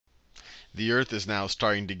the Earth is now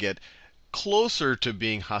starting to get closer to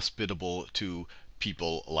being hospitable to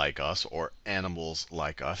people like us or animals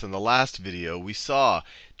like us. In the last video, we saw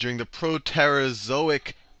during the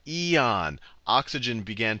Proterozoic eon, oxygen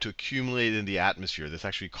began to accumulate in the atmosphere. This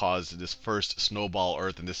actually caused this first snowball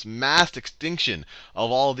Earth and this mass extinction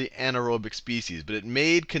of all the anaerobic species. But it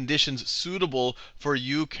made conditions suitable for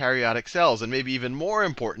eukaryotic cells. And maybe even more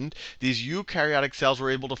important, these eukaryotic cells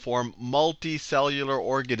were able to form multicellular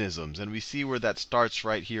organisms. And we see where that starts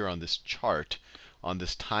right here on this chart, on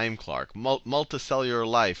this time clock. Multicellular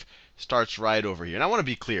life starts right over here. And I want to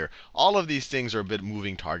be clear, all of these things are a bit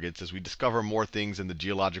moving targets. As we discover more things in the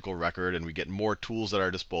geological record and we get more tools at our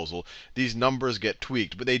disposal, these numbers get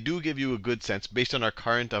tweaked. But they do give you a good sense, based on our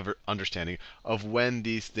current understanding, of when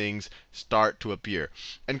these things start to appear.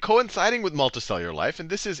 And coinciding with multicellular life, and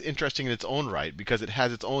this is interesting in its own right because it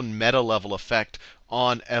has its own meta-level effect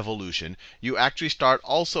on evolution, you actually start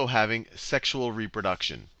also having sexual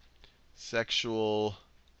reproduction. Sexual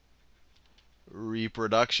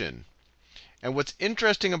reproduction. And what's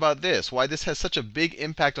interesting about this, why this has such a big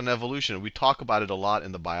impact on evolution, and we talk about it a lot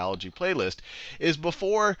in the biology playlist, is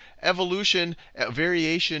before evolution,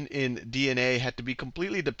 variation in DNA had to be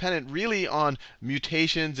completely dependent really on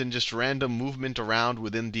mutations and just random movement around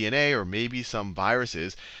within DNA or maybe some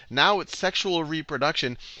viruses. Now with sexual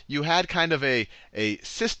reproduction, you had kind of a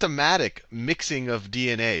systematic mixing of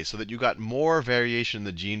DNA so that you got more variation in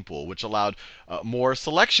the gene pool, which allowed more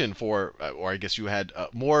selection for, or I guess you had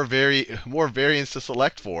more variants to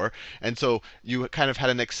select for, and so you kind of had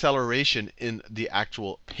an acceleration in the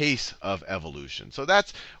actual pace of evolution. So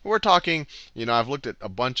that's, we're talking, I've looked at a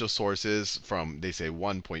bunch of sources from, they say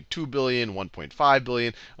 1.2 billion, 1.5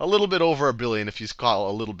 billion, a little bit over a billion if you call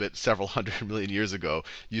a little bit several hundred million years ago,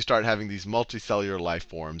 you start having these multicellular life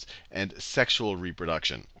forms and sexual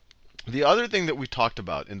reproduction. The other thing that we talked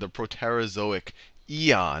about in the Proterozoic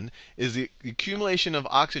eon is the accumulation of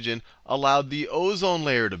oxygen allowed the ozone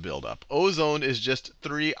layer to build up. Ozone is just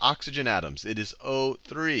 3 oxygen atoms. It is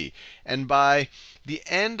O3. And by the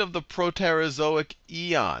end of the Proterozoic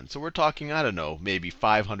eon, so we're talking, I don't know, maybe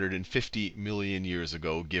 550 million years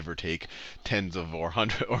ago, give or take tens of or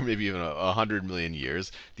 100 or maybe even 100 million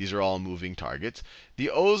years. These are all moving targets. The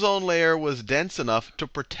ozone layer was dense enough to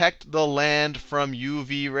protect the land from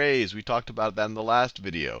UV rays. We talked about that in the last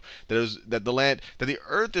video. That the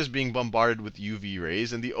Earth is being bombarded with UV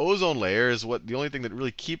rays, and the ozone layer is the only thing that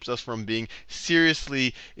really keeps us from being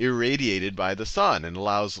seriously irradiated by the sun and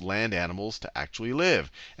allows land animals to actually live.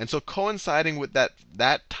 And so coinciding with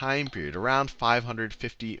that time period, around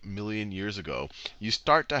 550 million years ago, you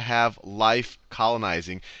start to have life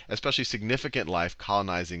colonizing, especially significant life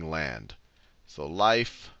colonizing land. So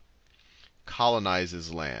life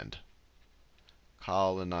colonizes land.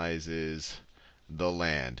 Colonizes the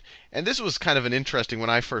land. And this was kind of an interesting, when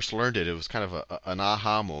I first learned it, it was kind of an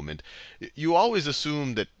aha moment. You always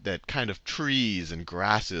assume that kind of trees and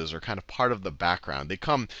grasses are kind of part of the background. They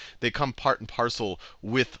come part and parcel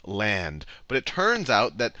with land. But it turns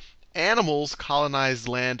out that animals colonized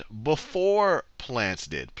land before plants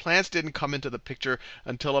did. Plants didn't come into the picture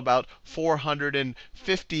until about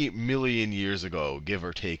 450 million years ago, give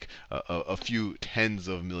or take a few tens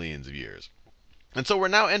of millions of years. And so we're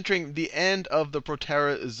now entering the end of the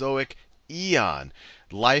Proterozoic eon.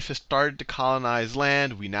 Life has started to colonize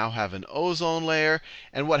land. We now have an ozone layer.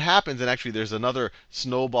 And what happens, and actually there's another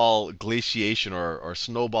snowball glaciation or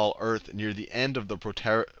snowball Earth near the end of the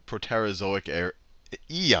Proterozoic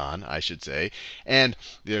eon, I should say. And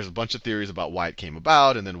there's a bunch of theories about why it came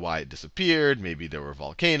about and then why it disappeared. Maybe there were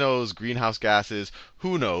volcanoes, greenhouse gases,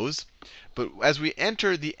 who knows. But as we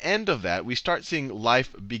enter the end of that, we start seeing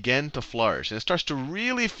life begin to flourish. And it starts to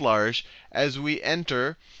really flourish as we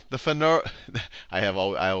enter the I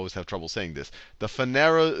always have trouble saying this. The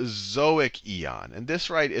Phanerozoic eon. And this,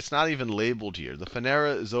 right, it's not even labeled here. The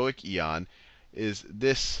Phanerozoic eon is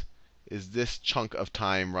this chunk of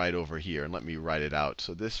time right over here. And let me write it out.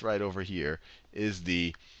 So this right over here is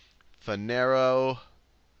the Phanerozoic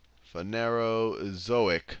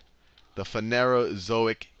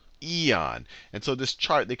eon. And so this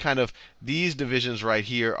chart, these divisions right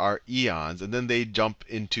here are eons, and then they jump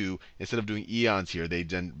into, instead of doing eons here, they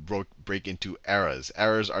then break into eras.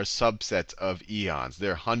 Eras are subsets of eons.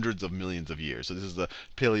 They're hundreds of millions of years. So this is the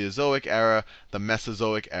Paleozoic era, the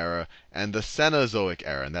Mesozoic era, and the Cenozoic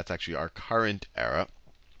era. And that's actually our current era.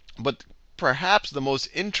 But perhaps the most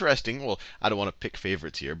interesting, well, I don't want to pick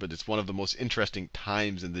favorites here, but it's one of the most interesting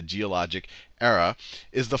times in the geologic era,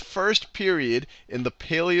 is the first period in the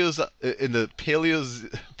Paleozoic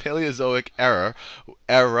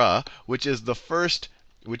era, which is the first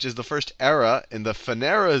era in the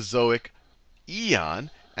Phanerozoic eon,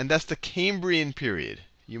 and that's the Cambrian period.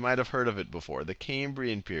 You might have heard of it before, the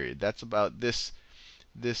Cambrian period. That's about this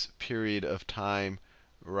period of time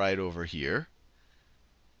right over here,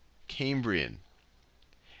 Cambrian.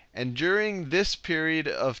 And during this period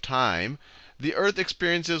of time, the Earth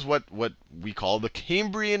experiences what we call the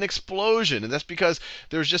Cambrian explosion. And that's because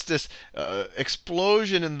there's just this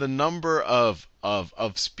explosion in the number of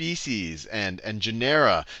species and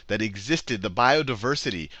genera that existed, the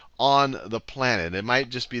biodiversity on the planet. It might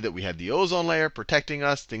just be that we had the ozone layer protecting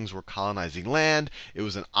us, things were colonizing land, it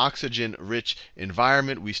was an oxygen-rich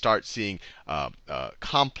environment. We start seeing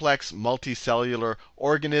complex multicellular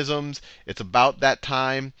organisms. It's about that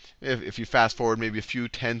time, if you fast forward maybe a few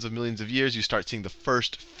tens of millions of years, you start seeing the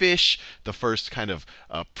first fish, the first kind of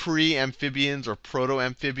pre-amphibians or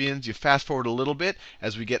proto-amphibians. You fast forward a little bit,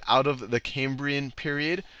 as we get out of the Cambrian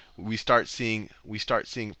period, we start seeing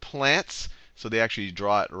plants. So they actually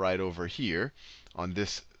draw it right over here on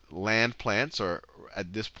this land plants, or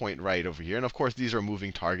at this point right over here. And of course, these are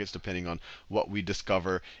moving targets depending on what we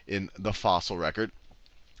discover in the fossil record.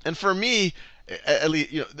 And for me, at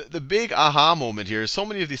least, the big aha moment here is so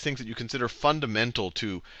many of these things that you consider fundamental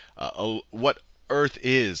to what Earth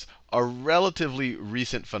is are relatively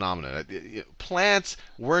recent phenomena. Plants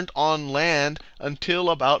weren't on land until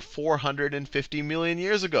about 450 million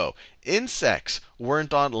years ago. Insects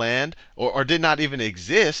weren't on land, or did not even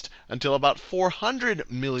exist until about 400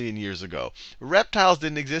 million years ago. Reptiles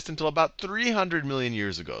didn't exist until about 300 million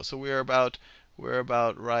years ago. So we're about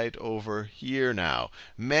right over here now.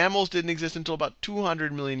 Mammals didn't exist until about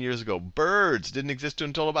 200 million years ago. Birds didn't exist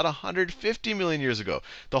until about 150 million years ago.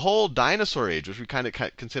 The whole dinosaur age, which we kind of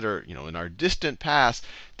consider, in our distant past,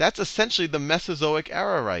 that's essentially the Mesozoic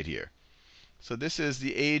era right here. So this is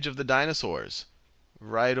the age of the dinosaurs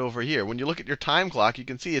right over here. When you look at your time clock, you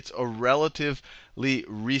can see it's a relatively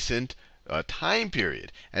recent time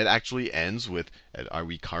period. And it actually ends with,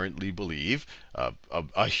 we currently believe,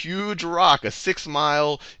 a huge rock, a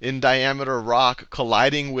 6-mile in diameter rock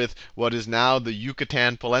colliding with what is now the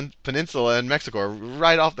Yucatan Peninsula in Mexico,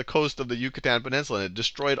 right off the coast of the Yucatan Peninsula. And it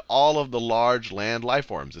destroyed all of the large land life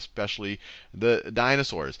forms, especially the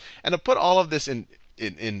dinosaurs. And to put all of this in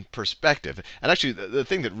perspective. And actually, the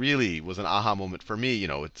thing that really was an aha moment for me,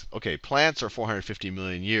 it's okay, plants are 450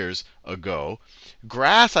 million years ago.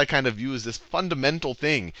 Grass I kind of view as this fundamental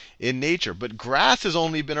thing in nature. But grass has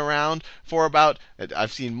only been around for about,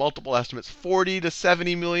 I've seen multiple estimates, 40 to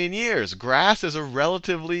 70 million years. Grass is a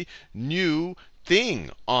relatively new thing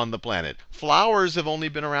on the planet. Flowers have only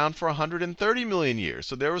been around for 130 million years.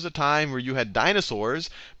 So there was a time where you had dinosaurs,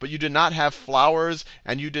 but you did not have flowers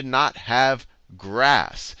and you did not have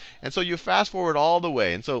grass. And so you fast forward all the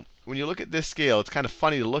way. And so when you look at this scale, it's kind of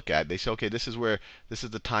funny to look at. They say, okay, this is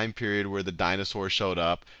the time period where the dinosaurs showed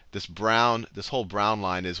up. This whole brown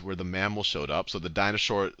line is where the mammals showed up. So the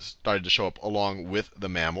dinosaurs started to show up along with the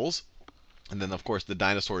mammals. And then, of course, the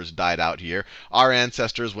dinosaurs died out here. Our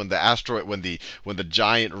ancestors, when the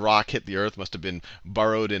giant rock hit the Earth, must have been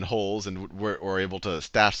burrowed in holes and were able to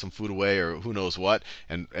stash some food away, or who knows what,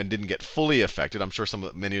 and didn't get fully affected. I'm sure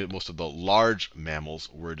most of the large mammals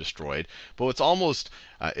were destroyed. But what's almost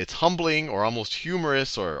it's humbling, or almost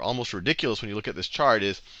humorous, or almost ridiculous when you look at this chart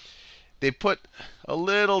is they put a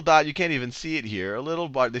little dot, you can't even see it here, a little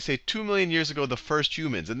bar. They say 2 million years ago, the first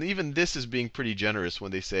humans. And even this is being pretty generous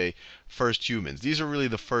when they say first humans. These are really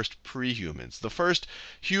the first pre-humans. The first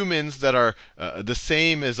humans that are the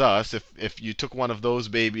same as us. If you took one of those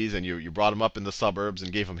babies and you brought them up in the suburbs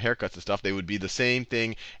and gave them haircuts and stuff, they would be the same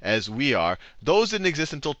thing as we are. Those didn't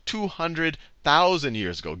exist until 200,000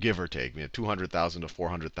 years ago, give or take. 200,000 to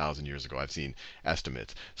 400,000 years ago, I've seen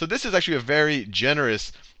estimates. So this is actually a very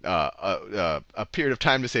generous a period of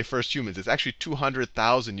time to say first humans. It's actually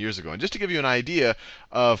 200,000 years ago. And just to give you an idea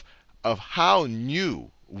of how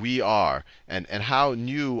new we are and how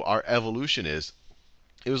new our evolution is,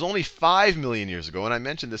 it was only 5 million years ago, and I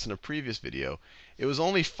mentioned this in a previous video. It was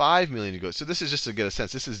only 5 million ago. So this is just to get a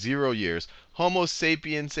sense. This is 0 years. Homo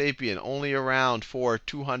sapien only around for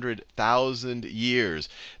 200,000 years.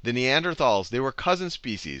 The Neanderthals, they were cousin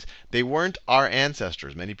species. They weren't our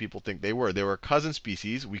ancestors. Many people think they were. They were cousin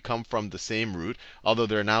species. We come from the same root, although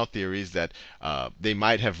there are now theories that they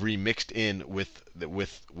might have remixed in with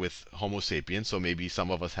Homo sapiens. So maybe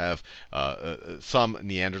some of us have some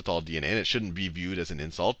Neanderthal DNA, and it shouldn't be viewed as an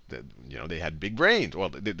insult. They had big brains. Well,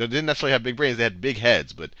 they didn't necessarily have big brains. They had big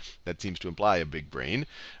heads, but that seems to imply a big brain.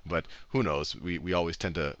 But who knows? We always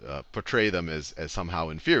tend to portray them as somehow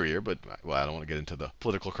inferior. But, well, I don't want to get into the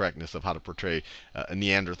political correctness of how to portray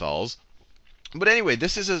Neanderthals. But anyway,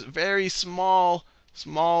 this is a very small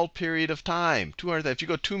Small period of time. 200. If you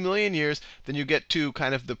go 2 million years, then you get to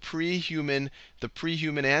kind of the pre-human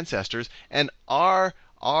ancestors, and our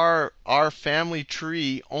family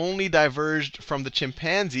tree only diverged from the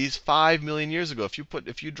chimpanzees 5 million years ago.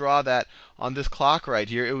 If you draw that on this clock right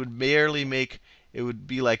here, it would barely make, it would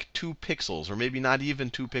be like 2 pixels, or maybe not even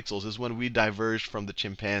 2 pixels, is when we diverged from the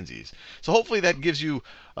chimpanzees. So hopefully that gives you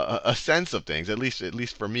a sense of things. At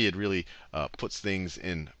least for me, it really puts things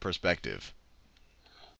in perspective.